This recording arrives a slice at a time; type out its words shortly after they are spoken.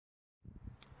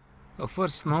A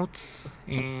first note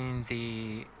in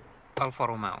the Alfa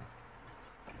Romeo.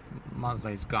 Mazda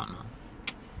is gone now.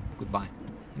 Goodbye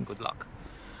and good luck.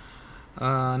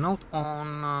 Note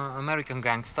on American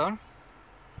Gangster.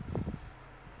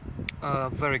 A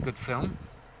very good film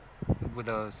with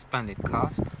a splendid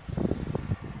cast.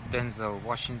 Denzel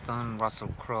Washington,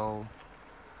 Russell Crowe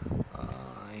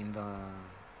in the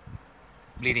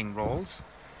leading roles.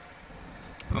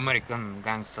 The American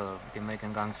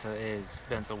Gangster is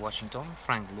Denzel Washington,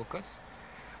 Frank Lucas,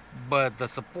 but the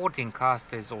supporting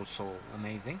cast is also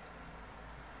amazing.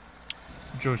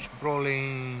 Josh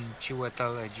Brolin,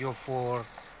 Chiwetel Ejiofor,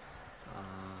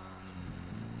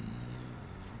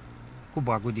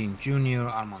 Cuba Gooding Jr.,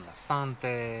 Armand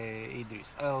Asante,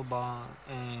 Idris Elba,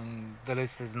 and the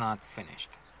list is not finished.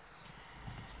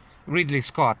 Ridley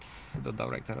Scott, the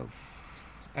director of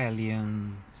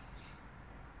Alien,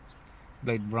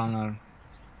 Blade Runner,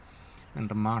 and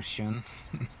The Martian,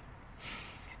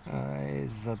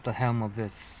 is at the helm of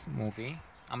this movie.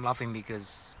 I'm laughing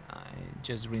because I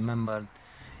just remembered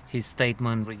his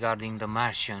statement regarding The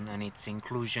Martian and its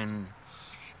inclusion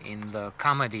in the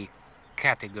comedy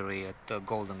category at the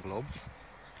Golden Globes.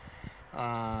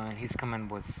 His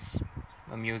comment was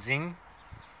amusing,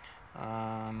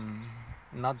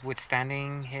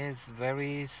 notwithstanding his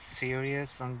very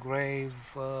serious and grave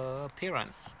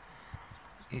appearance.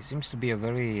 He seems to be a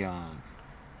very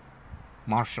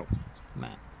martial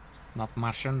man. Not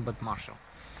Martian, but martial.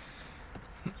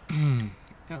 The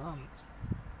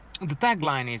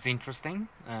tagline is interesting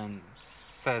and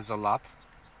says a lot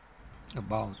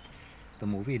about the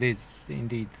movie. It is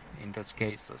indeed, in this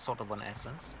case, a sort of an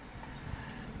essence.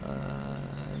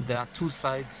 There are two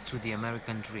sides to the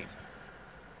American dream.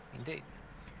 Indeed.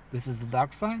 This is the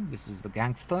dark side, this is the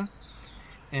gangster,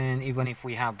 and even if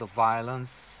we have the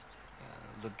violence,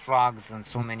 the drugs, and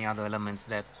so many other elements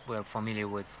that we're familiar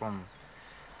with from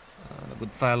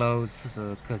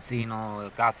Goodfellas, Casino,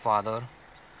 Godfather,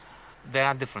 there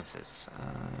are differences.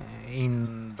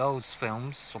 In those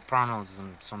films, Sopranos,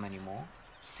 and so many more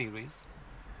series,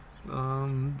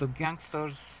 the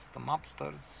gangsters, the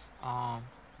mobsters are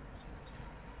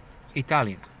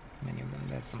Italian. Many of them.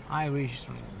 There's some Irish,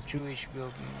 some Jewish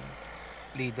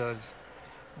leaders,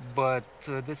 but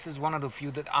this is one of the few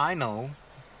that I know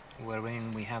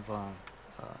wherein we have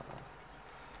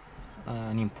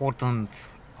an important,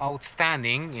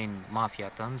 outstanding in mafia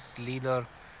terms, leader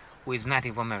who is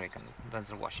Native American,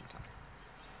 Denzel Washington.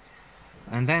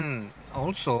 And then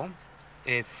also,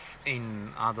 if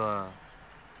in other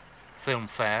film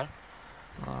fare,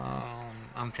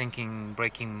 I'm thinking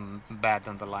Breaking Bad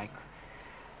and the like,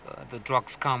 the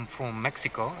drugs come from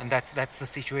Mexico, and that's the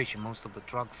situation. Most of the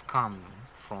drugs come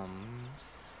from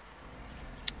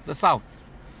the south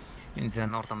in the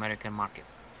North American market.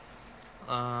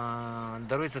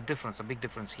 There is a difference, a big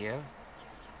difference here.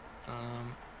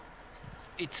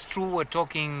 It's true we're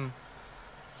talking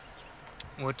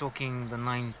the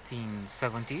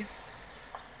 1970s,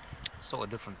 so a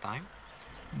different time.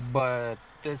 But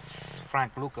this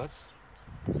Frank Lucas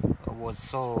was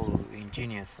so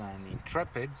ingenious and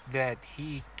intrepid that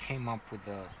he came up with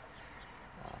a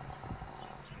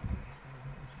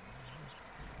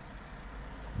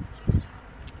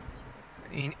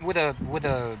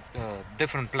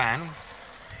different plan.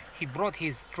 He brought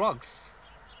his drugs,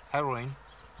 heroin,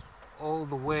 all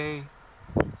the way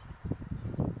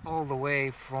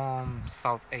from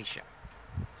South Asia.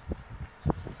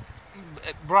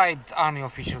 Bribed army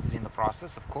officials in the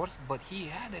process, of course, but he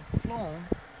had it flown.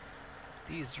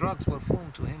 These drugs were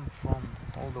flown to him from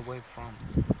all the way from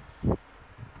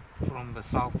the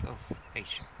south of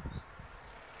Asia.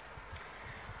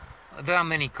 There are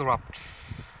many corrupt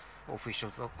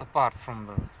officials apart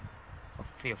from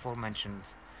the aforementioned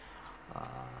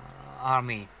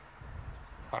army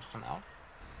personnel.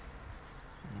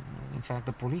 In fact,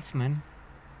 the policemen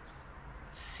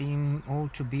seem all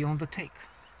to be on the take,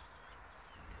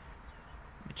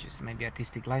 which is maybe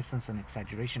artistic license and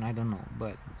exaggeration, I don't know,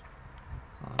 but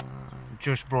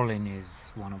Josh Brolin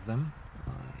is one of them,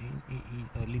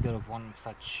 a leader of one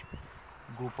such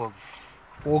group of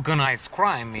organized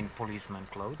crime in policeman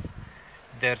clothes.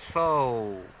 They're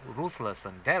so ruthless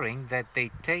and daring that they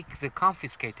take the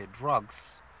confiscated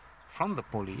drugs from the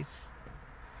police,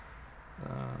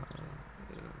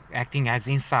 acting as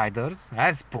insiders,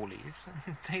 as police.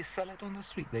 They sell it on the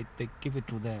street. They give it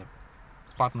to their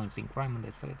partners in crime and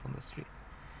they sell it on the street.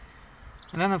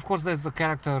 And then of course there's the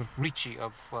character Richie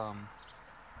of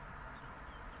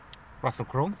Russell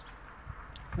Crowe,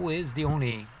 who is the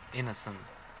only innocent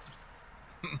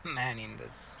man in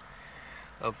this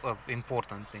of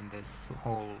importance in this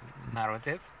whole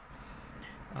narrative.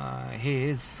 He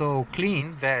is so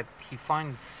clean that he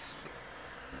finds,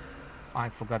 I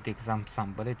forgot the exact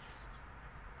sum, but it's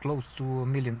close to $1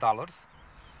 million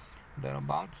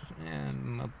thereabouts,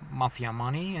 mafia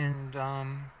money, and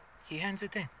he hands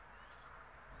it in.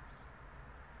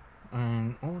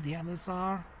 And all the others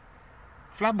are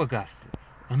flabbergasted,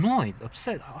 annoyed,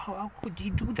 upset. How could he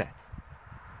do that?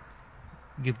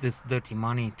 Give this dirty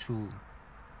money to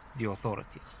the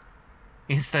authorities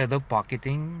instead of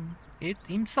pocketing it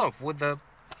himself with the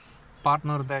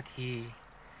partner that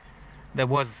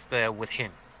was there with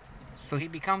him. So he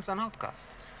becomes an outcast.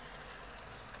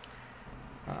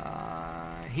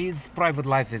 His private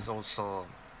life is also,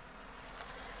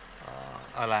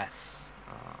 alas,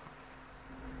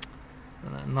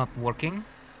 not working.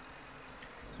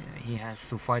 He has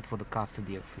to fight for the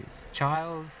custody of his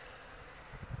child,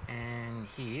 and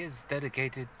he is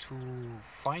dedicated to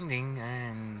finding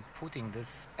and putting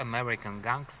this American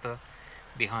gangster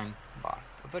behind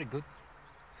bars. A very good